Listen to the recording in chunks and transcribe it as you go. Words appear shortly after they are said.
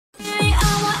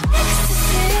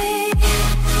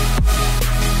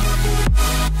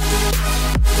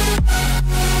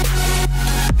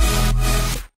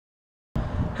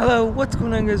Hello, what's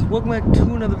going on, guys? Welcome back to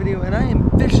another video, and I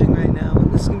am fishing right now,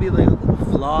 and this is going to be like a little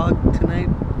vlog tonight.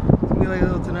 It's going to be like a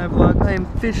little tonight vlog. I am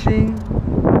fishing,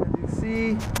 as you see.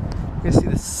 You're going to see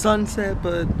the sunset,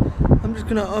 but I'm just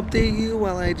going to update you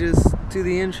while I just do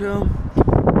the intro.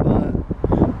 But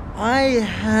I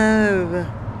have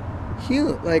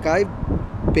healed, like I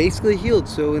basically healed,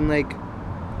 so in like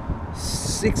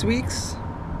 6 weeks,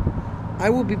 I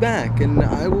will be back, and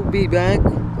I will be back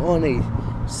on a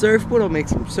surfboard. I'll make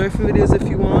some surfing videos if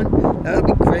you want. That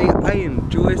would be great. I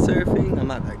enjoy surfing. I'm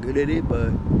not that good at it,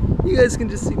 but you guys can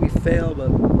just see me fail.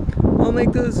 But I'll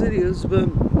make those videos. But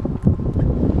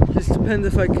just depends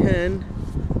if I can.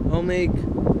 I'll make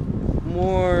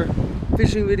more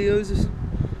fishing videos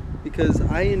because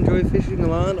I enjoy fishing a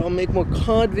lot. I'll make more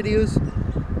cod videos.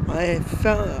 I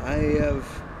have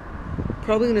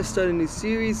probably gonna start a new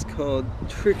series called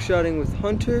Trick Shotting with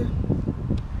Hunter.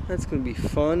 That's gonna be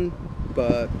fun.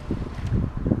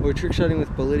 Or trick shotting with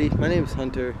Bolity. My name's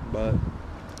Hunter, but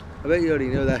I bet you already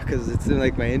know that because it's in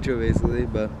like my intro basically.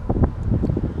 But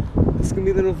it's gonna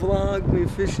be a little vlog, me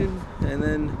fishing, and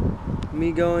then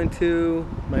me going to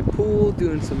my pool,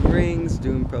 doing some rings,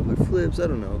 doing probably flips. I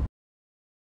don't know.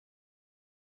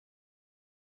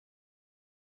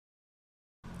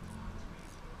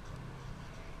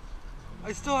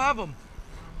 I still have them.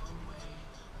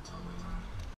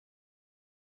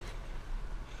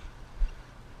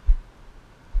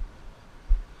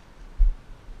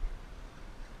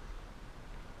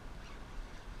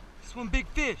 This one big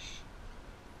fish.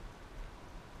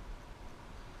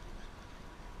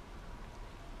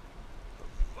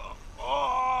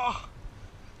 Oh!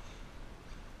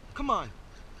 Come on.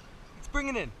 Let's bring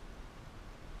it in.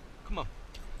 Come on.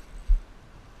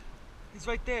 He's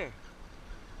right there.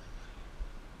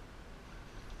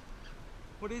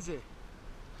 What is it?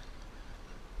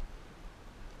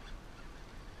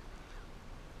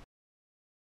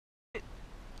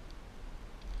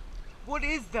 What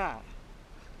is that?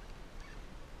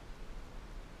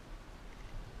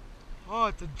 Oh,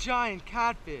 it's a giant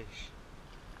catfish.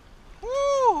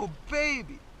 Woo,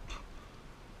 baby.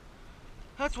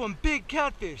 That's one big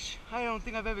catfish. I don't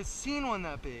think I've ever seen one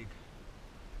that big.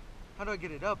 How do I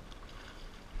get it up?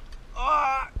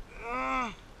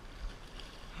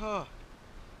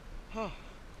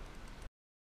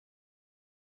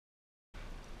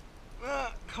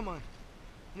 Come on.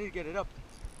 I need to get it up.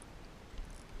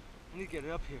 I need to get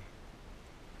it up here.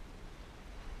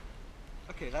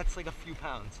 Okay, that's like a few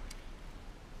pounds.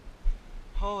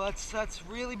 Oh, that's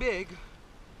really big.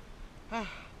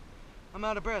 I'm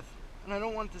out of breath, and I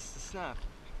don't want this to snap.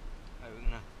 Alright, we're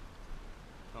gonna.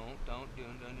 Don't do.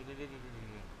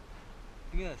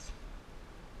 Give me this.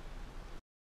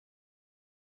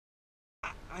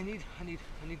 I need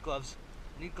gloves.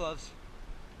 I need gloves.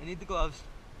 I need the gloves.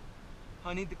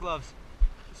 I need the gloves.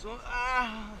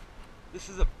 This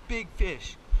is a big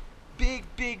fish. Big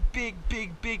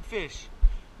fish.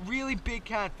 Really big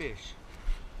catfish.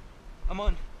 I'm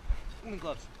on. Give me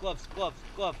gloves.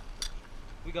 Glove.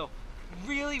 We go.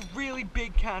 Really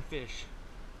big catfish.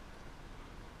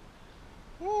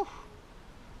 Woo!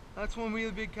 That's one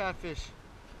really big catfish.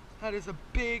 That is a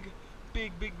big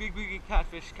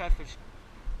catfish.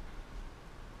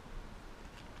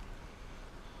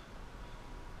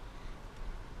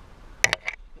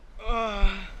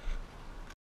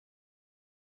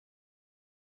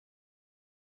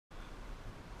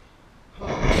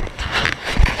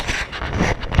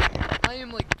 I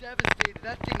am like devastated.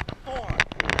 That thing far.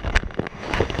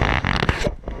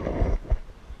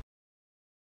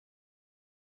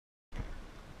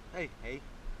 Hey.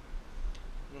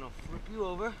 I'm gonna flip you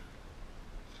over.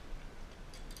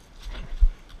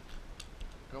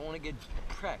 I don't want to get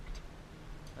pricked.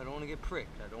 I don't want to get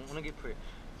pricked. I do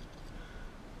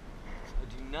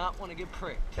not want to get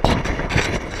pricked.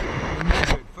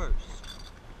 Measure it first.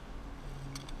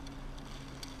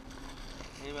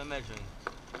 What am I measuring?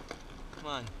 Come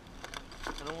on.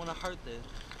 I don't want to hurt this.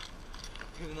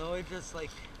 Even though it just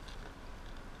like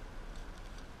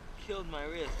killed my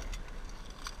wrist.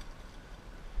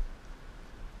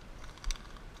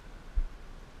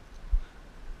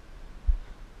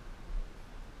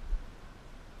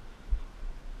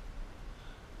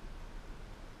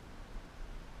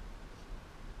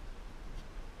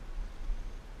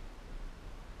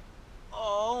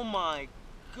 Oh my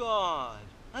God.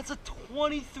 That's a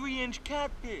 23-inch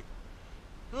catfish.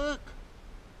 Look.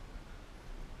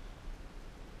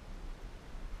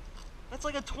 That's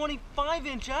like a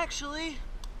 25-inch actually.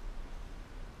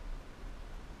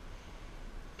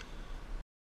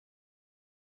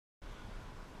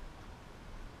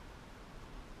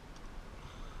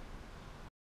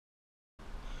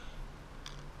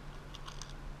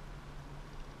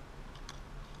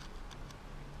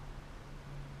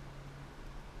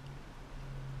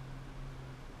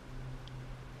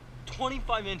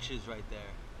 25 inches right there.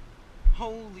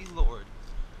 Holy Lord.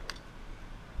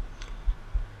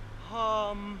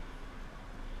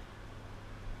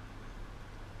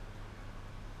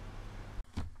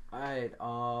 Alright,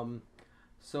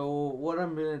 so what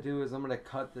I'm gonna do is I'm gonna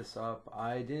cut this up.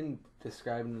 I didn't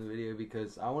describe it in the video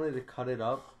because I wanted to cut it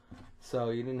up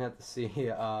so you didn't have to see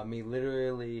me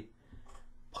literally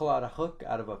pull out a hook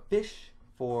out of a fish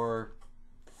for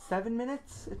 7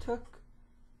 minutes it took.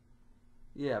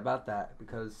 Yeah, about that,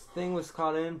 because thing was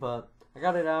caught in, but I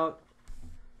got it out.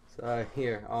 So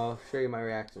here, I'll show you my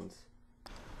reactions.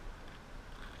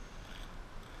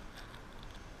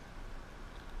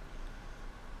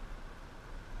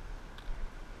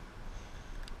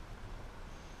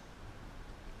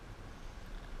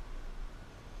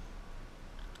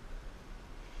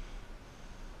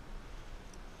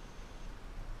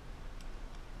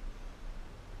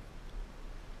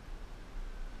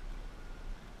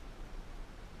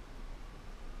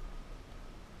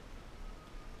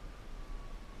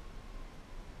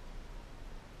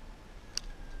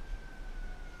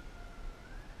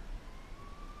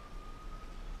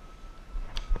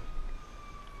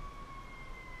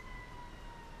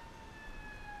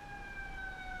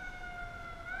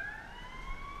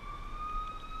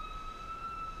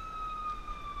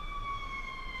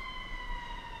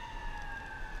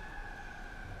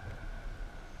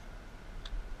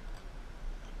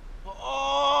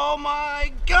 Oh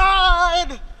my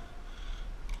God!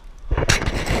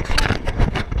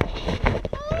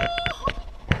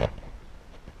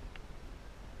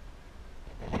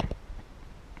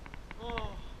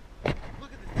 Oh,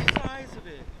 look at the size of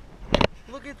it.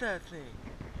 Look at that thing.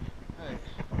 Alright,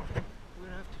 we're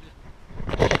gonna have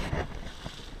to just...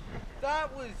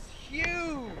 That was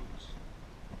huge!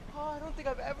 Oh, I don't think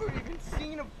I've ever even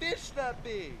seen a fish that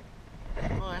big.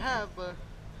 Well, I have, but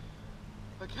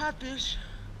a catfish.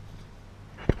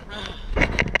 Oh.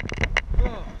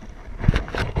 Oh.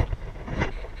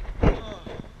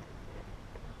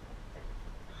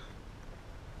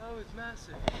 That was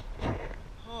massive.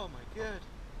 Oh my God.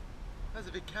 That was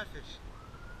a big catfish.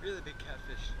 Really big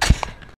catfish.